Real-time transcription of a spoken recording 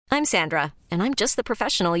I'm Sandra, and I'm just the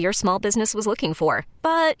professional your small business was looking for.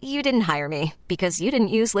 But you didn't hire me because you didn't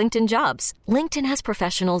use LinkedIn Jobs. LinkedIn has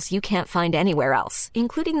professionals you can't find anywhere else,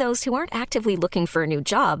 including those who aren't actively looking for a new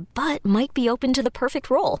job, but might be open to the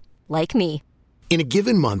perfect role, like me. In a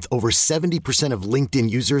given month, over 70% of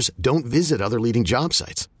LinkedIn users don't visit other leading job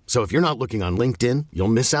sites. So if you're not looking on LinkedIn, you'll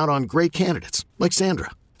miss out on great candidates like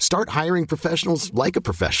Sandra. Start hiring professionals like a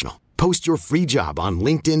professional. Post your free job on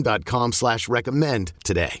linkedin.com/recommend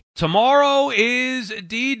today. Tomorrow is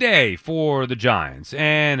D-Day for the Giants,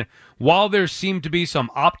 and while there seemed to be some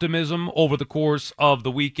optimism over the course of the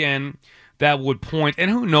weekend that would point, and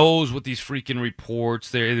who knows with these freaking reports,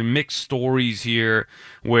 there are mixed stories here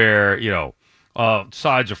where,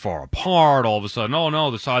 sides are far apart. All of a sudden, oh no,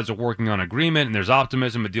 the sides are working on agreement, and there's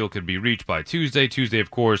optimism a deal could be reached by Tuesday. Tuesday, of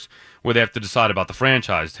course, where they have to decide about the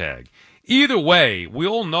franchise tag. Either way, we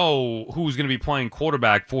all know who's going to be playing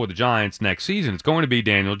quarterback for the Giants next season. It's going to be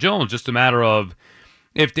Daniel Jones. Just a matter of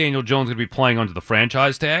if Daniel Jones is going to be playing under the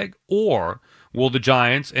franchise tag, or will the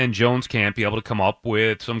Giants and Jones camp be able to come up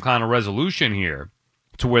with some kind of resolution here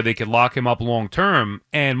to where they could lock him up long term,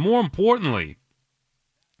 and more importantly,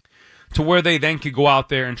 to where they then could go out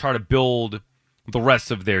there and try to build the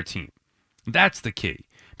rest of their team. That's the key.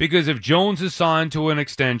 Because if Jones is signed to an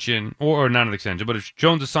extension, or not an extension, but if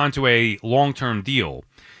Jones is signed to a long-term deal,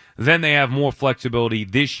 then they have more flexibility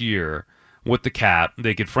this year with the cap.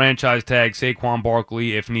 They could franchise tag Saquon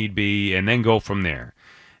Barkley if need be, and then go from there.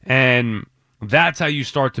 And that's how you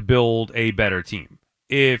start to build a better team.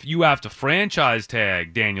 If you have to franchise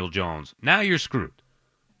tag Daniel Jones, now you're screwed.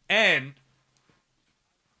 And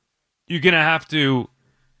you're going to have to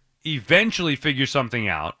eventually figure something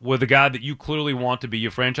out with a guy that you clearly want to be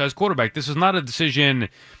your franchise quarterback. This is not a decision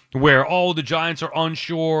where, the Giants are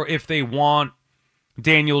unsure if they want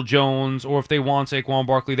Daniel Jones or if they want Saquon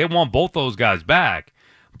Barkley. They want both those guys back,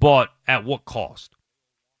 but at what cost?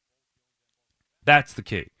 That's the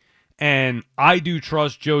key. And I do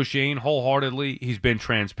trust Joe Schoen wholeheartedly. He's been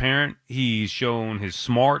transparent. He's shown his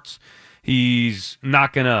smarts. He's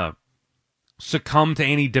not going to succumb to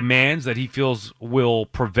any demands that he feels will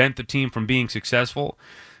prevent the team from being successful.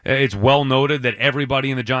 It's well noted that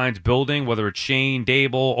everybody in the Giants building, whether it's Shane,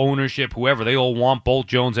 Dable, ownership, whoever, they all want both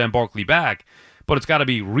Jones and Barkley back, but it's got to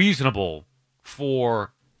be reasonable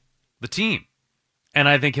for the team. And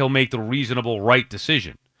I think he'll make the reasonable, right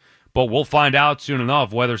decision. But we'll find out soon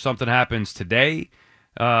enough whether something happens today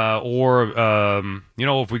or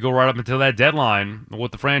if we go right up until that deadline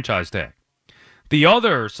with the franchise tag. The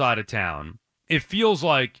other side of town, it feels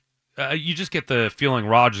like you just get the feeling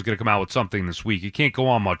Rodgers is going to come out with something this week. It can't go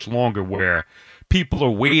on much longer where people are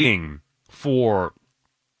waiting for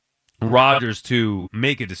Rodgers to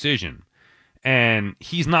make a decision. And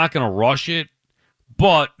he's not going to rush it,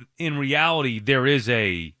 but in reality, there is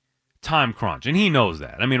a time crunch, and he knows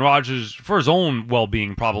that. I mean, Rodgers, for his own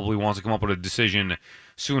well-being, probably wants to come up with a decision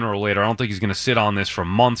sooner or later. I don't think he's going to sit on this for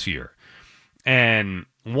months here. And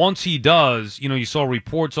once he does, you saw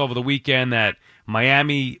reports over the weekend that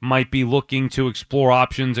Miami might be looking to explore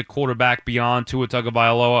options at quarterback beyond Tua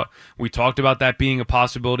Tagovailoa. We talked about that being a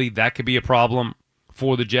possibility. That could be a problem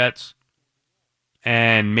for the Jets.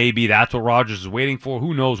 And maybe that's what Rodgers is waiting for.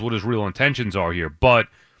 Who knows what his real intentions are here. But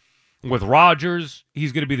with Rodgers,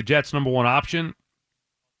 he's going to be the Jets' number one option.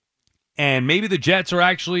 And maybe the Jets are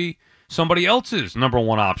actually somebody else's number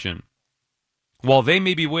one option. While they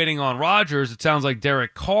may be waiting on Rodgers, it sounds like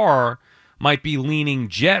Derek Carr might be leaning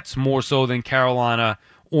Jets more so than Carolina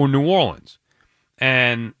or New Orleans.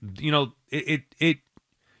 And, you're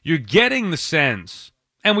getting the sense,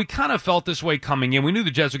 and we kind of felt this way coming in. We knew the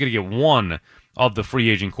Jets were going to get one of the free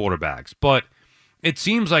agent quarterbacks, but it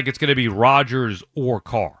seems like it's going to be Rodgers or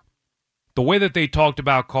Carr. The way that they talked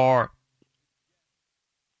about Carr,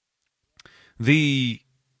 the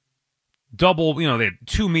double, they had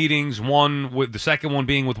two meetings, one with the second one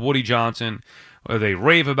being with Woody Johnson. They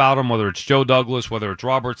rave about him, whether it's Joe Douglas, whether it's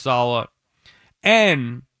Robert Saleh,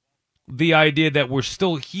 and the idea that we're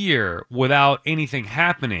still here without anything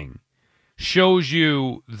happening shows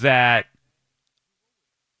you that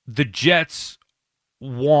the Jets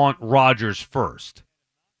want Rodgers first.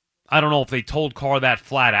 I don't know if they told Carr that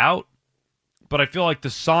flat out, but I feel like the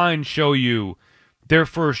signs show you their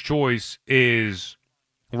first choice is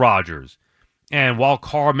Rodgers. And while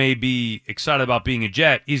Carr may be excited about being a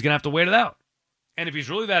Jet, he's going to have to wait it out. And if he's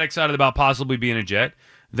really that excited about possibly being a Jet,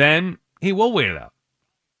 then he will wait it out.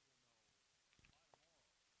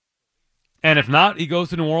 And if not, he goes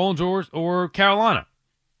to New Orleans or Carolina.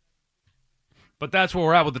 But that's where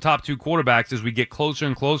we're at with the top two quarterbacks as we get closer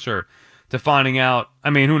and closer to finding out. I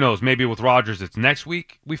mean, who knows? Maybe with Rodgers, it's next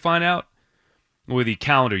week we find out where the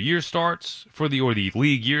calendar year starts or the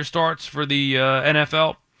league year starts for the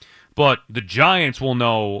NFL. But the Giants will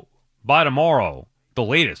know by tomorrow, the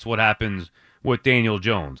latest, what happens with Daniel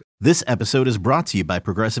Jones. This episode is brought to you by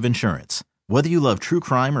Progressive Insurance. Whether you love true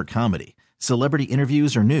crime or comedy, celebrity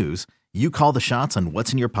interviews or news, you call the shots on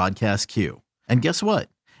what's in your podcast queue. And guess what?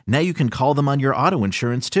 Now you can call them on your auto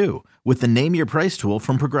insurance too with the Name Your Price tool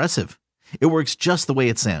from Progressive. It works just the way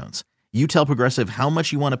it sounds. You tell Progressive how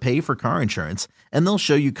much you want to pay for car insurance, and they'll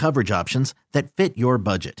show you coverage options that fit your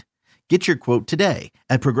budget. Get your quote today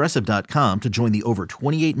at Progressive.com to join the over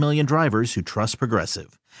 28 million drivers who trust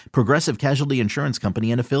Progressive. Progressive Casualty Insurance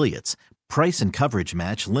Company and Affiliates. Price and coverage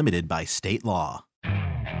match limited by state law.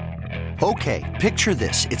 Okay, picture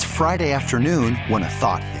this. It's Friday afternoon when a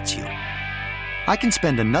thought hits you. I can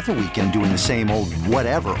spend another weekend doing the same old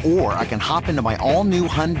whatever, or I can hop into my all-new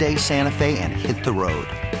Hyundai Santa Fe and hit the road.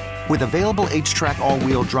 With available H-Track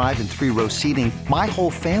all-wheel drive and 3-row seating, my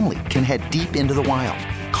whole family can head deep into the wild.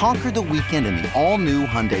 Conquer the weekend in the all-new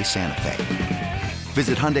Hyundai Santa Fe.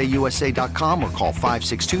 Visit HyundaiUSA.com or call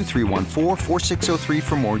 562-314-4603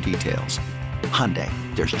 for more details. Hyundai,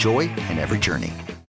 there's joy in every journey.